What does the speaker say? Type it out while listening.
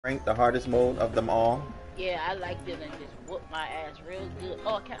Rank the hardest mode of them all. Yeah, I like this and just whoop my ass real good.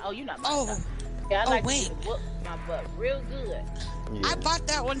 Oh, you're not my Oh. Yeah, I like wait. to whoop my butt real good. Yeah. I bought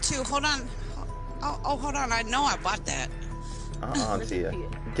that one too. Hold on. Oh, hold on. I know I bought that. Tia.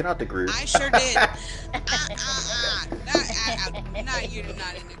 Get out the group. I sure did. No, you're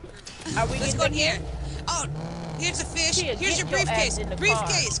not in the group. Let's go in here. Oh, here's a fish. Tia, here's your briefcase.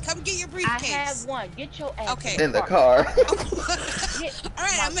 Briefcase. Come get your briefcase. I have one. Get your ass in the car. All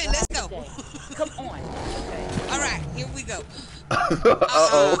right, I'm in. Let's go. Come on. Okay. All right, here we go.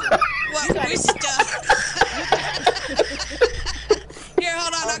 Uh-oh. Well, we're stuck. Here,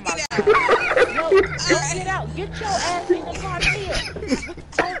 hold on. I'll get out. No, don't get out. Get your ass in the car, Tia.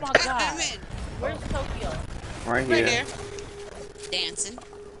 Oh, my God. I'm in. Where's Tokyo? Right here. Dancing.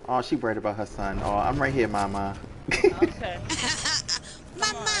 Oh, she worried about her son. Oh, I'm right here, Mama. Okay.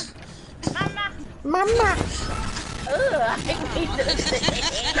 Mama. Mama. Ugh, I hate this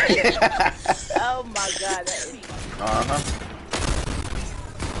thing. Oh, my God. Uh-huh.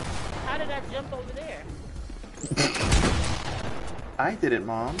 How did I jump over there? I did it,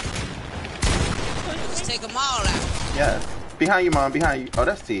 Mom. Let's take them all out. Yes. Behind you, Mom. Behind you. Oh,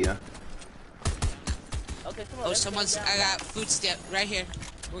 that's Tia. Okay, come on. Oh, someone's. I got food stamp right here.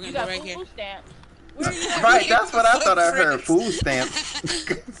 We're gonna go right here. Food stamp. Right, that's what I thought I heard. Food stamps.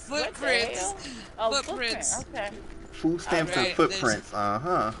 Footprints. Oh, Footprints. Okay. Food stamps and footprints.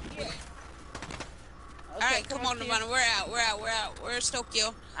 Uh-huh. Yeah. Okay, Alright, come on, Nirvana. We're out. Where's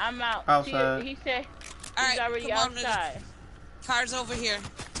Tokyo? I'm out. Outside. He said Alright, he's already outside. Car's over here.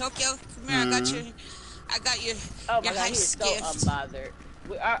 Tokyo, come here. I got your Oh my your God, high he's so gift. unbothered.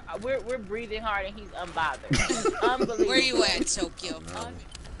 We're breathing hard and he's unbothered. Unbelievable. Where you at, Tokyo?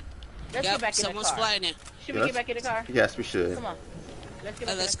 Let's get back in the car. Someone's flying in. Should we get back in the car? Yes, we should. Come on. Let's get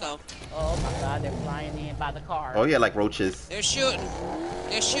back Let's go. Oh my God, they're flying in by the car. Oh, yeah, like roaches. They're shooting.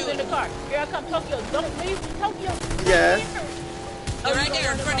 Who's in the car? Here I come, Tokyo. Don't leave, Tokyo. Yes. They're right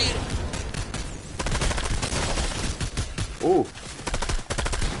there in front of you. Ooh.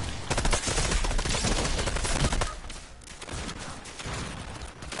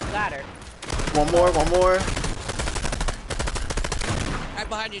 Got her. One more. Right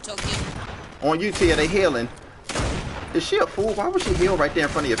behind you, Tokyo. On you, Tia, they healing. Is she a fool? Why would she heal right there in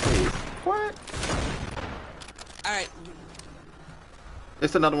front of your face? What? Alright.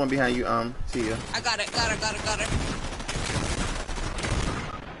 It's another one behind you, Tia. I got it. God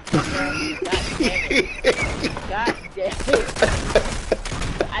damn it.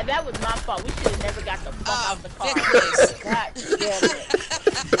 That was my fault. We should have never got the fuck out the car. God damn it.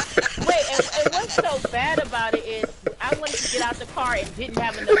 Wait, and what's so bad about it is I wanted to get out the car and didn't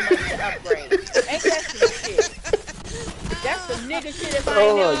have enough money to upgrade. Ain't that some shit? That's some nigga shit if I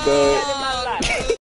ain't never